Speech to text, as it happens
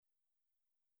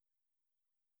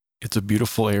It's a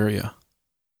beautiful area.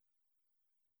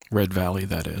 Red Valley,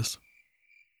 that is.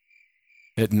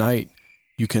 At night,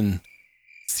 you can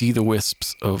see the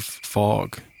wisps of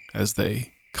fog as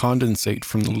they condensate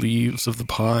from the leaves of the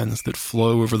pines that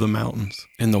flow over the mountains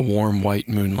in the warm white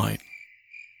moonlight.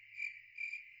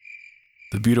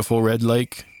 The beautiful Red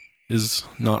Lake is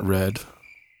not red,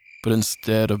 but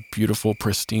instead a beautiful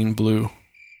pristine blue.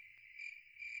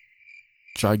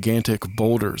 Gigantic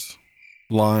boulders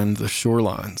line the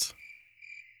shorelines,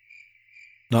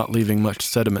 not leaving much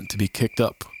sediment to be kicked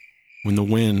up when the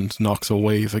wind knocks a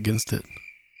wave against it.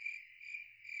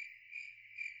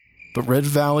 But Red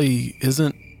Valley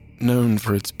isn't known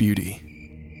for its beauty.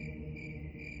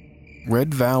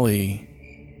 Red Valley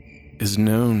is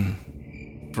known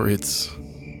for its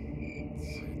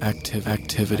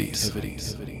activities,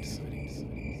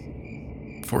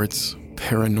 for its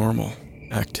paranormal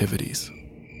activities.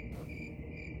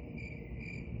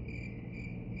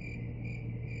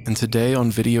 And today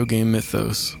on Video Game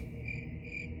Mythos,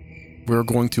 we're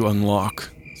going to unlock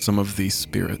some of these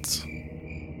spirits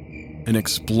and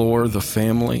explore the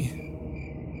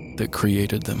family that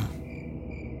created them.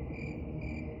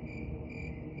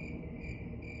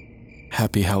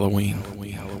 Happy Halloween.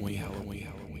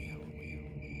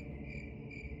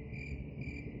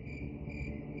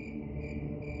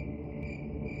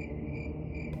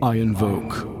 I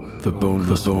invoke the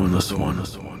boneless one,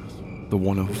 the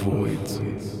one of voids,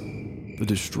 the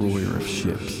destroyer of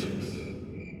ships,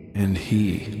 and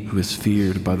he who is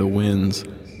feared by the winds.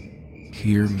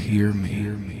 Hear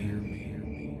me.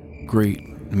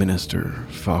 Great Minister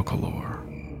Falcolor,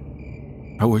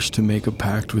 I wish to make a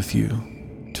pact with you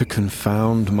to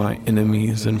confound my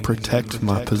enemies and protect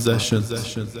my possessions.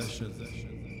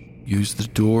 Use the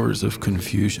doors of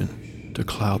confusion to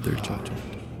cloud their judgment.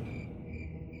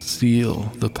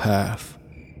 Seal the path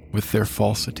with their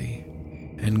falsity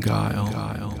and guile,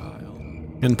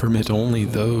 and permit only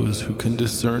those who can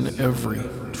discern every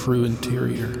true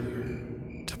interior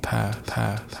to pass.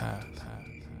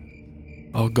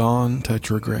 Algon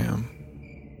tetragram,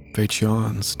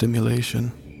 Vachon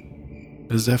stimulation,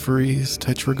 Zephyres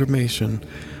tetragrammation,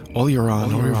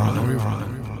 Oleron,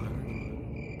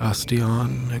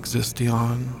 Astion,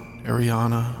 Existion,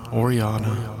 Ariana,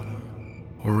 Oriana,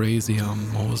 Orasium,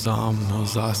 Mozam,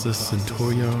 Mosasis,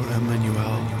 Centurio,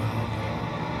 Emmanuel,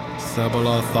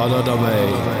 Sabala Thadadabe,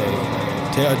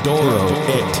 Teodoro,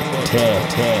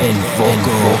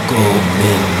 Invoco,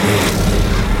 Min.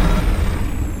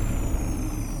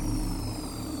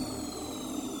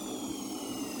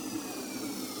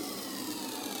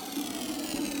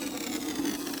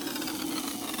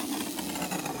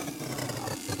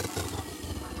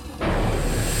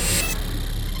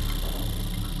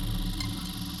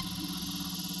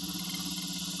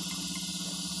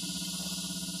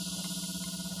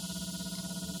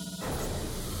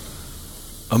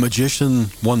 A magician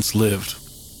once lived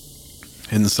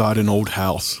inside an old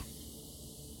house.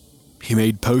 He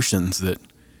made potions that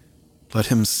let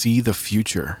him see the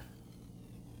future.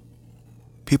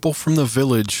 People from the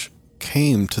village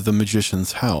came to the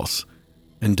magician's house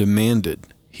and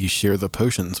demanded he share the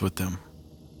potions with them.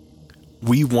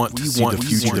 We want to see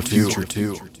the future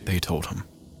too, they told him.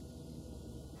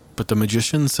 But the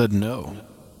magician said no.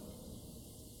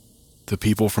 The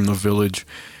people from the village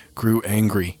grew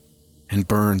angry and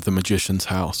burned the magician's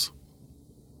house.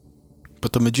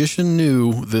 But the magician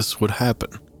knew this would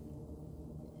happen.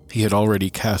 He had already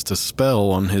cast a spell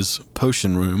on his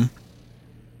potion room.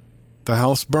 The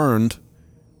house burned,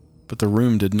 but the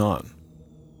room did not.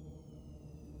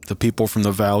 The people from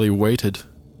the valley waited,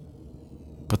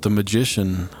 but the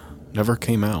magician never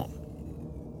came out.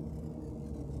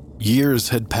 Years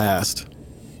had passed,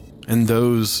 and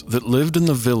those that lived in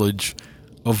the village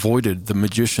avoided the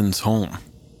magician's home.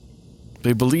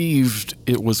 They believed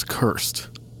it was cursed,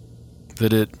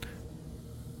 that it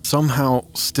somehow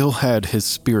still had his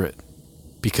spirit,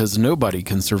 because nobody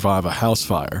can survive a house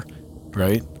fire,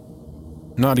 right?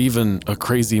 Not even a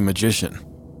crazy magician.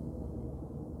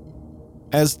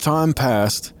 As time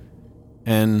passed,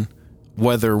 and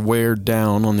weather weared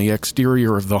down on the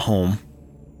exterior of the home,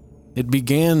 it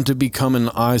began to become an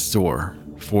eyesore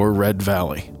for Red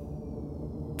Valley.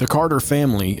 The Carter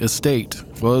family estate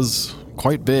was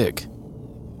quite big.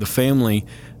 The family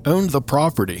owned the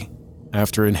property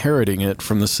after inheriting it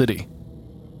from the city.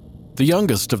 The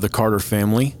youngest of the Carter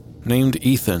family, named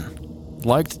Ethan,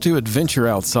 liked to adventure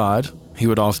outside. He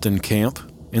would often camp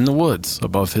in the woods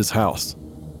above his house.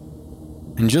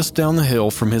 And just down the hill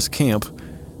from his camp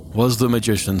was the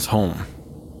magician's home.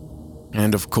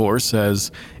 And of course,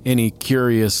 as any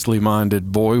curiously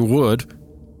minded boy would,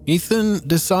 Ethan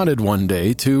decided one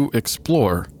day to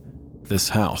explore this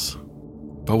house.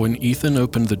 But when Ethan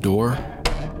opened the door,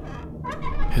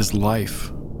 his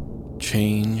life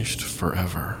changed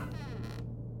forever.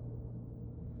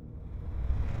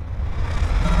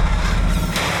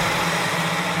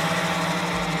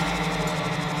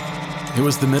 It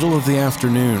was the middle of the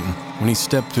afternoon when he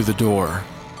stepped through the door.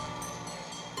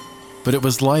 But it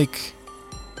was like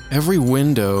every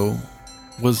window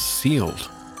was sealed.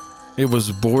 It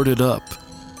was boarded up.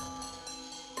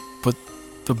 But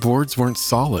the boards weren't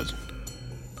solid.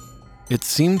 It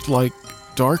seemed like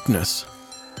darkness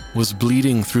was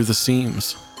bleeding through the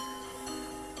seams.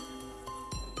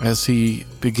 As he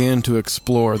began to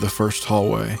explore the first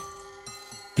hallway,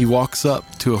 he walks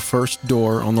up to a first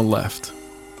door on the left.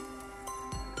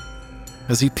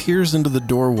 As he peers into the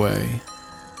doorway,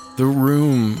 the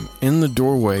room in the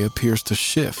doorway appears to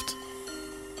shift.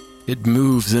 It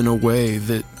moves in a way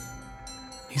that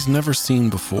he's never seen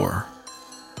before.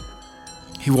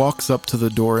 He walks up to the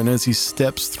door, and as he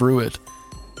steps through it,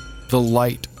 the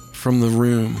light from the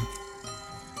room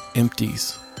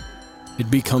empties.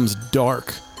 It becomes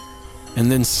dark,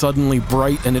 and then suddenly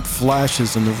bright, and it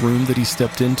flashes, and the room that he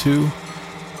stepped into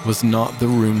was not the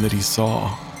room that he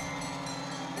saw.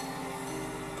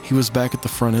 He was back at the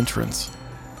front entrance.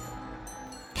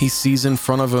 He sees in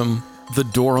front of him the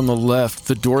door on the left,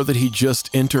 the door that he just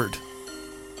entered.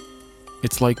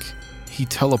 It's like he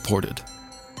teleported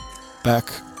back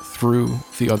through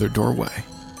the other doorway.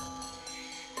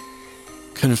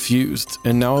 Confused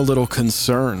and now a little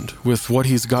concerned with what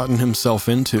he's gotten himself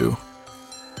into,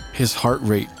 his heart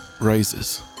rate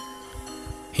raises.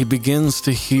 He begins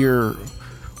to hear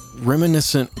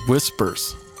reminiscent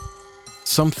whispers,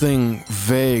 something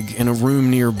vague in a room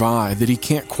nearby that he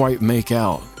can't quite make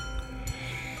out.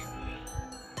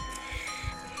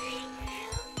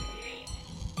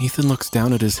 Ethan looks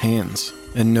down at his hands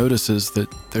and notices that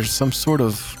there's some sort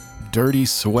of dirty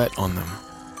sweat on them.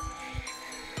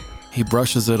 He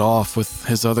brushes it off with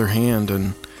his other hand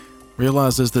and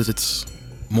realizes that it's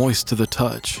moist to the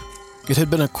touch. It had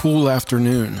been a cool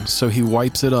afternoon, so he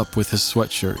wipes it up with his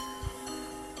sweatshirt.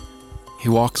 He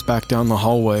walks back down the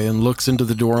hallway and looks into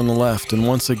the door on the left, and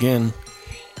once again,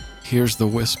 hears the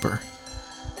whisper.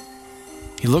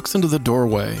 He looks into the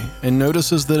doorway and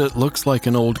notices that it looks like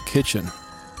an old kitchen.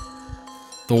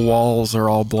 The walls are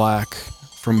all black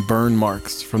from burn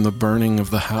marks from the burning of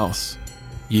the house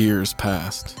years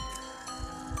past.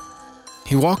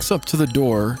 He walks up to the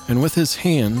door and with his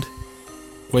hand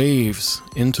waves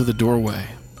into the doorway.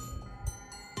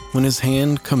 When his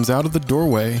hand comes out of the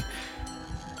doorway,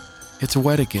 it's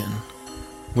wet again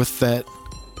with that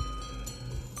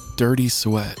dirty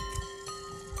sweat.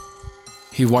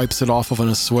 He wipes it off on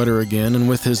his sweater again, and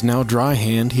with his now dry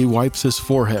hand, he wipes his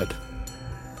forehead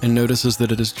and notices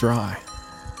that it is dry.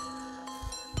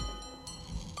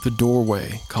 The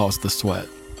doorway caused the sweat.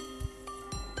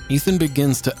 Ethan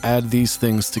begins to add these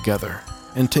things together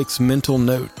and takes mental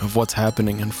note of what's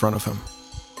happening in front of him.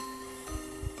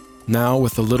 Now,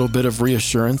 with a little bit of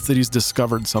reassurance that he's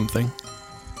discovered something,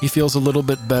 he feels a little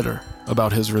bit better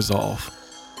about his resolve.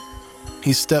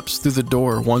 He steps through the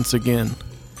door once again,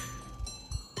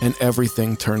 and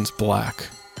everything turns black.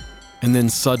 And then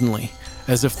suddenly,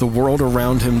 as if the world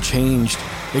around him changed,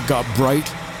 it got bright,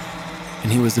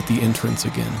 and he was at the entrance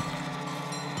again.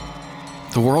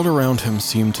 The world around him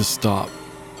seemed to stop.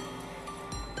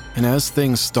 And as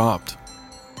things stopped,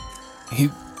 he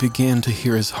began to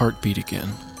hear his heartbeat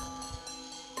again.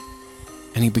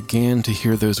 And he began to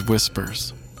hear those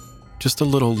whispers, just a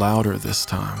little louder this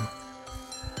time.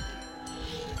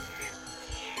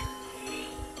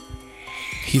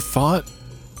 He thought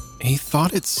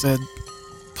it said,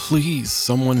 "Please,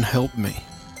 someone help me."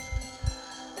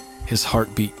 His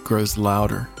heartbeat grows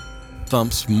louder,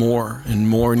 thumps more and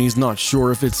more, and he's not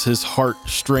sure if it's his heart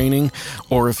straining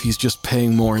or if he's just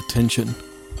paying more attention.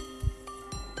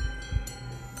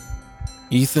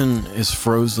 Ethan is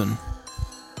frozen,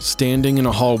 standing in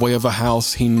a hallway of a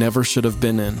house he never should have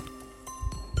been in,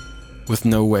 with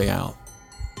no way out.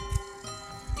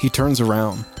 He turns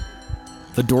around.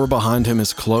 The door behind him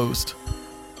is closed.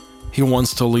 He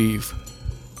wants to leave,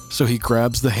 so he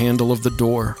grabs the handle of the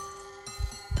door,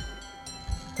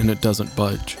 and it doesn't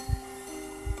budge.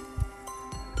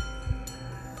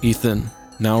 Ethan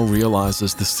now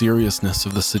realizes the seriousness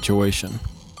of the situation.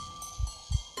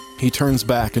 He turns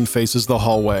back and faces the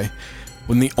hallway,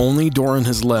 when the only door on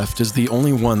his left is the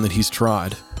only one that he's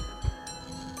tried.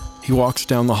 He walks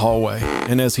down the hallway,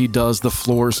 and as he does, the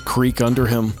floors creak under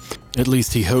him. At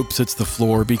least he hopes it's the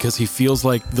floor, because he feels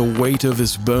like the weight of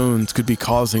his bones could be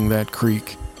causing that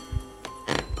creak.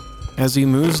 As he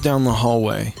moves down the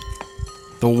hallway,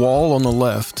 the wall on the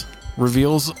left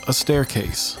reveals a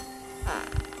staircase.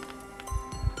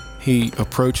 He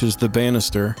approaches the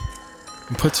banister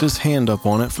and puts his hand up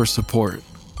on it for support.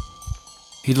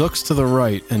 He looks to the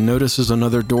right and notices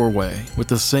another doorway with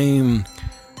the same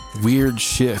weird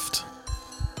shift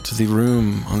to the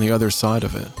room on the other side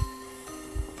of it.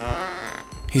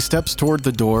 He steps toward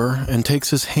the door and takes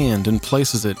his hand and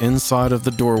places it inside of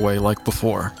the doorway like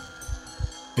before.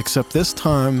 Except this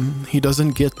time, he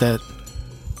doesn't get that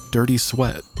dirty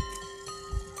sweat.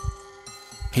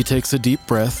 He takes a deep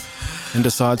breath and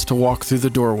decides to walk through the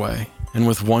doorway, and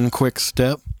with one quick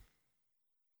step,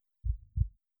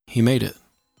 he made it.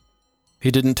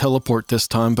 He didn't teleport this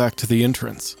time back to the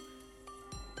entrance.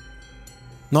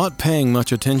 Not paying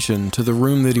much attention to the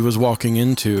room that he was walking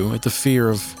into at the fear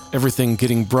of everything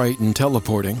getting bright and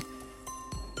teleporting,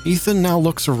 Ethan now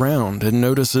looks around and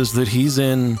notices that he's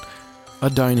in a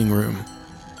dining room.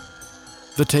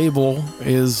 The table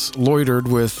is loitered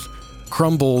with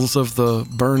crumbles of the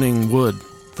burning wood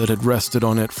that had rested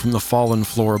on it from the fallen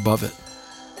floor above it.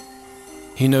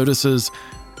 He notices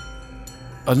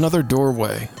another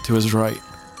doorway to his right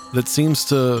that seems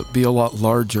to be a lot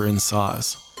larger in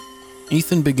size.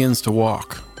 Ethan begins to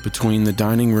walk between the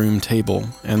dining room table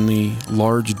and the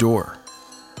large door.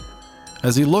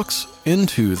 As he looks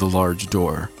into the large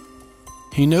door,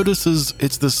 he notices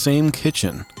it's the same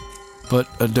kitchen, but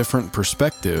a different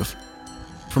perspective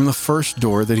from the first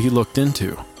door that he looked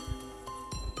into.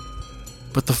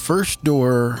 But the first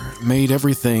door made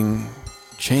everything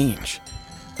change.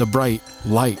 The bright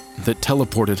light that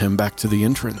teleported him back to the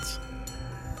entrance.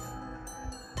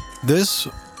 This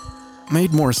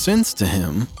made more sense to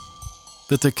him,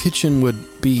 that the kitchen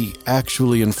would be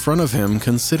actually in front of him,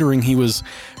 considering he was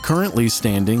currently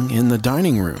standing in the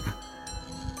dining room.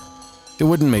 It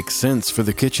wouldn't make sense for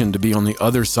the kitchen to be on the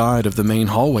other side of the main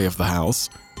hallway of the house.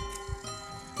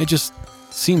 It just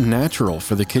seemed natural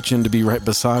for the kitchen to be right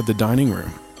beside the dining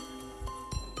room.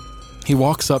 He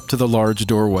walks up to the large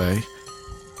doorway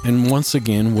and once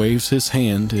again waves his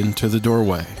hand into the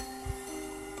doorway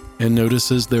and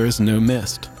notices there is no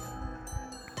mist.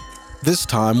 This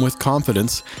time, with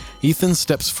confidence, Ethan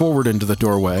steps forward into the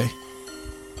doorway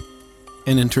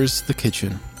and enters the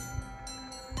kitchen.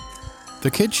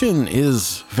 The kitchen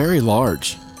is very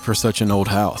large for such an old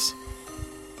house,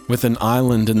 with an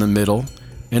island in the middle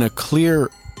and a clear,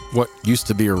 what used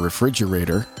to be a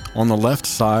refrigerator, on the left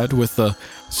side with the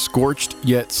scorched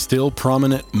yet still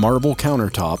prominent marble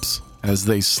countertops as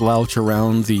they slouch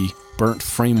around the burnt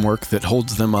framework that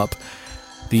holds them up.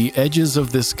 The edges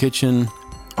of this kitchen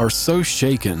are so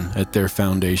shaken at their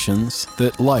foundations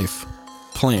that life,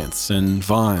 plants, and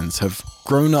vines have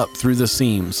grown up through the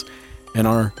seams and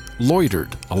are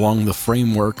loitered along the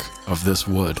framework of this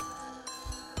wood.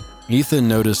 Ethan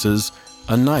notices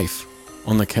a knife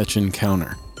on the kitchen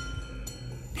counter.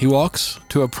 He walks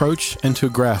to approach and to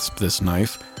grasp this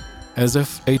knife as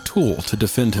if a tool to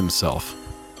defend himself.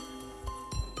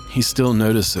 He still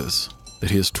notices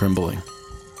that he is trembling.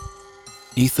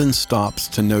 Ethan stops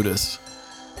to notice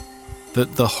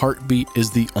that the heartbeat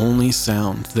is the only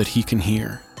sound that he can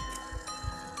hear.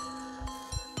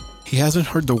 He hasn't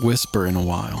heard the whisper in a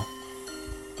while,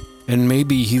 and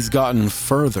maybe he's gotten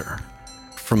further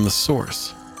from the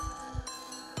source.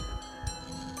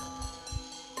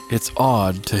 It's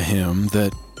odd to him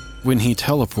that when he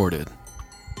teleported,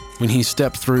 when he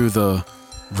stepped through the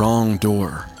wrong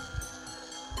door,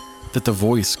 that the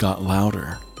voice got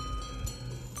louder.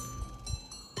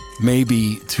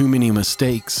 Maybe too many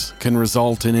mistakes can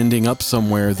result in ending up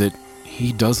somewhere that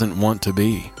he doesn't want to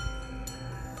be.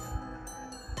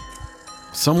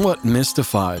 Somewhat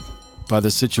mystified by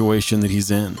the situation that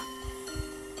he's in,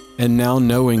 and now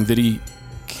knowing that he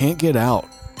can't get out,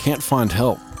 can't find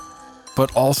help,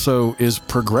 but also is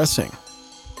progressing,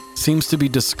 seems to be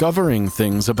discovering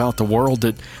things about the world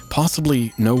that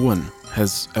possibly no one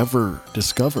has ever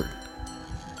discovered.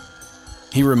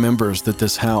 He remembers that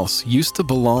this house used to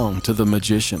belong to the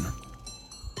magician,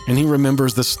 and he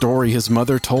remembers the story his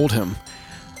mother told him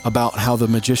about how the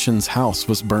magician's house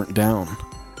was burnt down.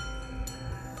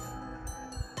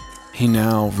 He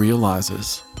now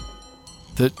realizes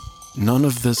that none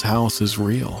of this house is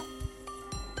real.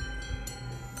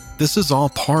 This is all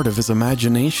part of his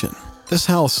imagination. This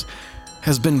house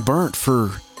has been burnt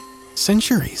for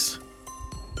centuries.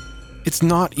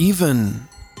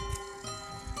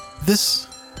 This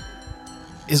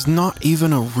is not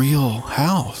even a real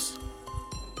house.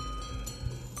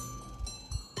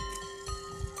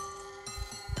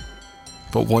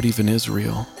 But what even is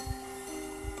real?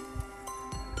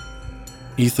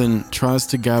 Ethan tries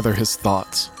to gather his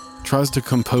thoughts, tries to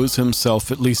compose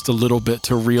himself at least a little bit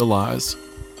to realize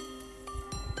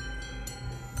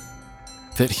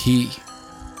that he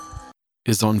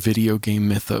is on Video Game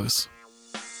Mythos.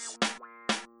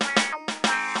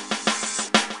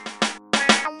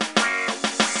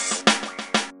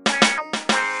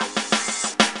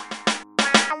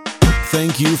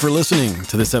 Thank you for listening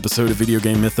to this episode of Video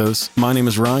Game Mythos. My name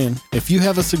is Ryan. If you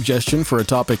have a suggestion for a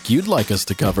topic you'd like us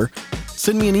to cover,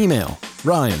 send me an email,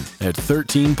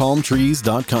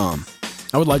 ryan@13palmtrees.com.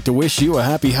 I would like to wish you a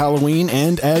happy Halloween,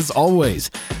 and as always,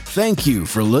 thank you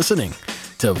for listening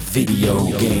to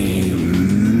Video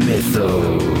Game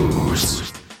Mythos.